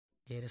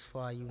Yeah, this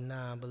for all you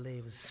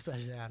non-believers,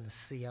 especially out in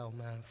the CO,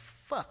 man.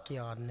 Fuck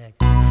y'all niggas.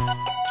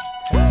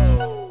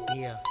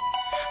 Yeah.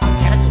 I'm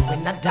talented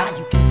when I die,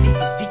 you can see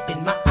what's deep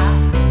in my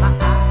eye, my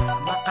eye,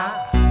 my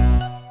eye.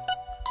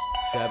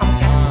 I'm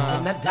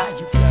talented when I die,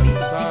 you can see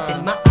what's deep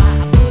in my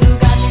eye. Who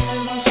got you,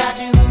 who shot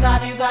you, who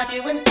got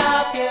you, and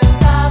stop you,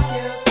 stop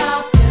you,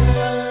 stop you.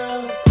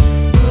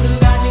 Who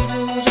got you,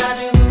 who shot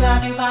you, who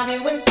got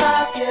you, and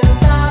stop you,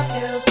 stop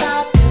you,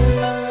 stop you.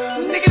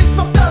 Nigga, this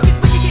fucked up,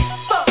 it's when you get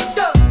fucked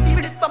up.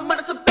 Even if I'm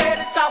under some bed,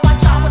 it's how I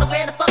try when I'm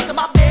wearing the fuck in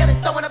my bed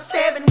and throwing up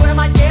 7. What am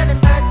I yelling?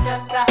 Murder,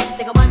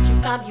 nigga, once you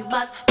come, you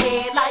must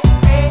pay like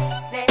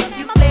crazy.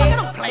 You play,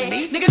 don't play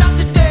me. Nigga, not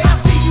today, I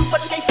see you,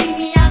 but you can't see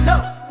me, I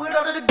know. With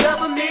all of the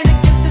government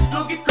against this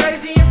blue, get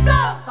crazy and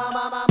blow.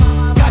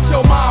 Got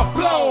your mind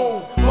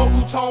blown,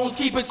 vocal tones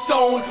keep it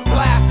sewn,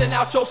 blasting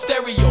out your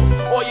stereos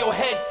or your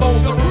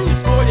headphones or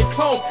exploited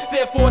clones.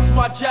 Therefore it's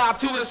my job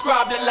to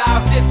describe the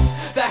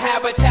liveness, the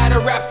habitat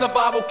of rap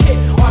survival kit,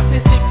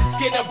 artistic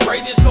skin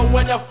abrasion. So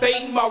when I'm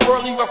fading, my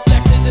worldly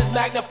reflections is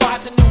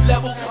magnified to new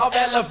levels of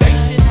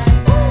elevation.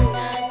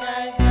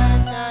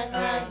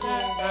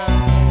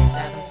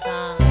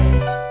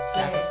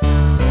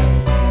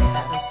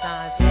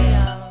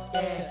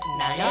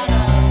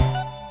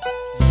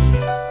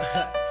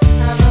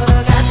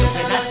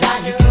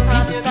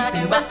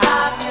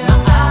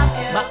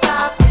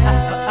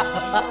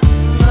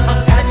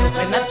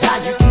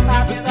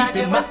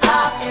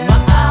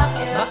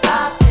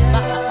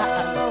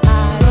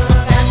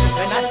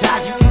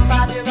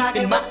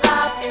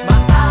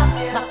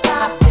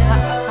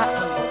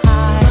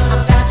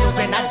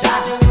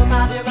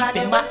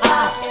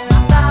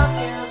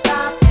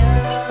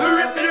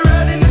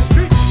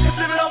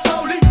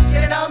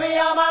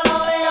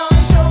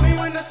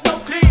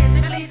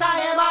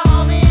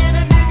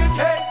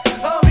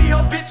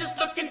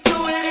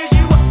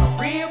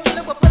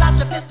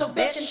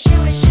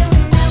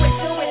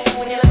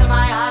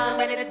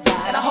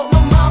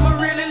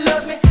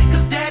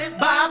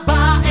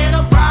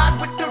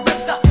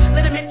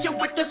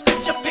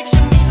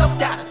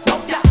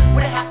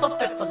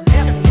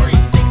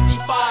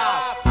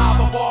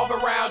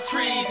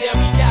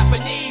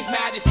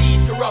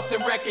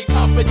 Corrupting record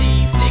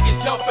companies,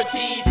 niggas jump for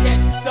cheese,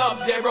 catch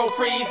sub-zero,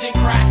 freeze and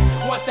crack.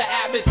 Once the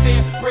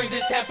atmosphere brings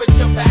the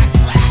temperature back,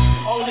 slack.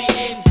 Only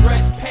in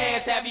dress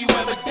pants have you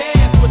ever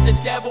danced with the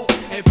devil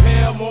in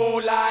pale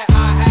moonlight.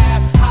 I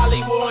have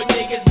Hollywood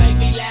niggas make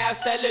me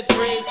laugh, sell a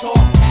dream, talk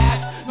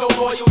cash, no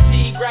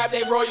loyalty, grab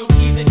their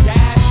royalties and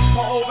dash.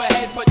 My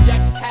overhead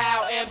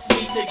projectile amps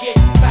me to get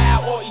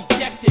foul or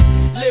ejected.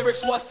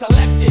 Lyrics was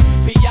selected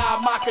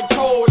beyond my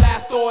control.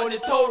 Last on the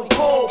totem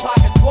pole,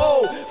 pockets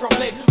swole from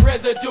lit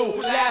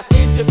residue. Last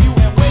interview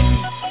and Wendy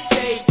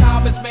Dave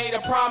Thomas made a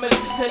promise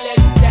to let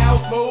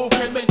down smooth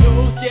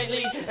criminals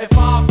gently. If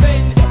I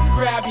offend,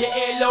 grab your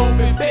earlobe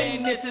and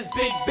bend. This is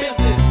big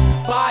business.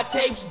 Buy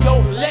tapes,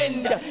 don't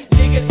lend.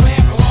 Niggas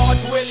lamp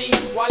large Willie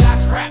while I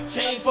scrap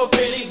change for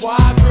Phillies. Why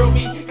drill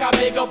me? Got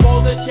bigger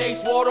balls to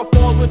chase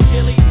waterfalls with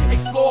chili.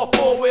 Explore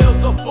 4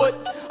 wheels afoot.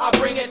 I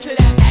bring it to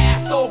that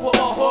ass over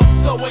a hook.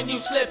 So when you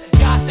slip,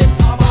 gossip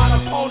about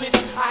opponents.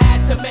 I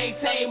had to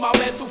maintain my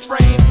mental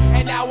frame,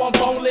 and now I'm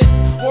boneless.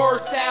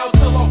 Word sound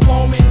till I'm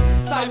foaming.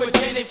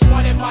 Cybernetics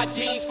wanted my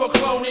genes for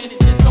cloning.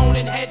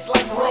 Disowning heads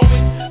like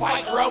Romans.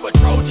 Fight rubber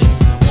Trojans.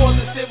 Wars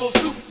and civil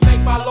suits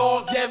make my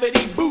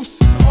longevity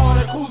boost.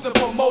 Articles and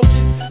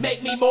promotions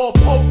make me more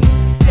potent.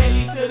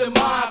 Daily to the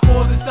mind,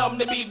 causing something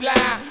to be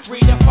blind.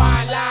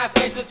 Redefine lines,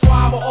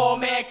 intertwine with all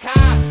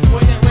mankind.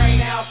 When it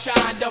rain out,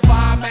 shine,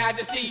 divine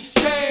majesty,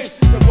 shame.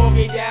 The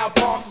boogie down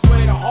Bronx is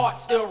where the heart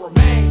still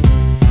remains.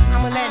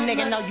 I'ma let a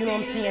nigga know, you know what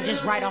I'm saying,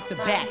 just right off the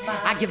bat.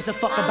 I gives a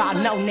fuck about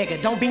no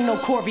nigga. Don't be no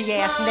Corby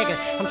ass nigga.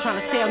 I'm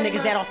trying to tell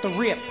niggas that off the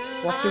rip.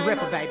 Off the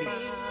ripper, baby.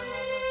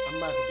 I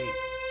must be.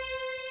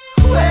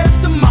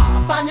 Where's the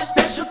mob? Find your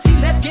specialty,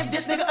 let's give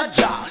this nigga a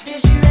job.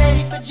 Is you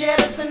ready for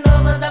jealous and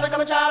overzealous?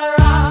 Come and try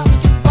to rob. We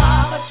can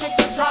spy, but chick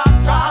can drop.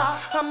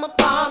 I'm a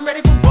bomb,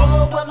 ready for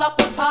war, well up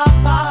with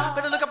Papa.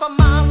 Better look up my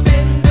mom,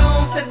 been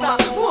doomed since my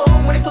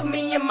womb. When they put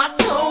me in my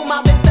tomb,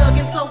 I've been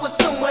thugging so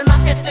soon when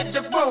I enter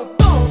the room.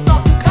 Boom,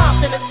 start to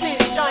Compton and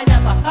city, I ain't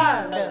never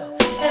heard of.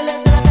 And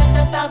listen, I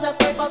bet 1,000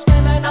 people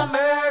screaming, I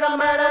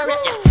murder it.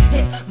 Yes,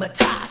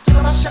 hypnotized, still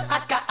on my shirt,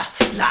 I got a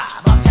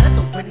live. I'm telling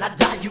so when I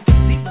die, you can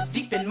see what's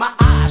deep in my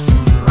eyes.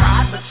 Truth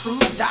ride, but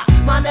truth die.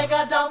 My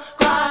nigga don't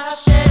cry, I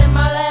shed in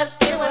my last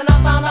tear when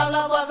I found out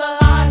love was a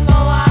lie. So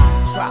I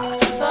try,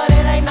 but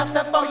it ain't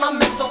nothing for my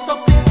mental.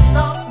 So piss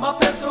off my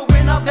pencil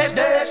when I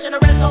dash in a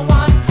rental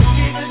one.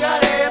 Nigga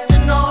got amped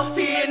and all,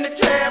 he in the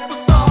trap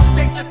was all.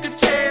 They took a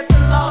chance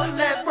and lost,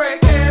 let's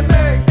break and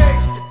make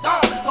things to the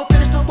dawn. Don't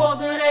finish the walls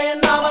with a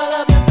novel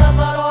of your blood,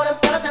 but all them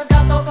skeletons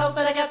got so close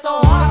and they get so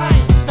hard. I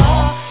ain't a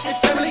star, it's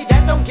family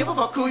that don't give a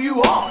fuck who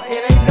you are.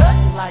 It ain't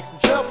nothing like some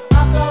trouble.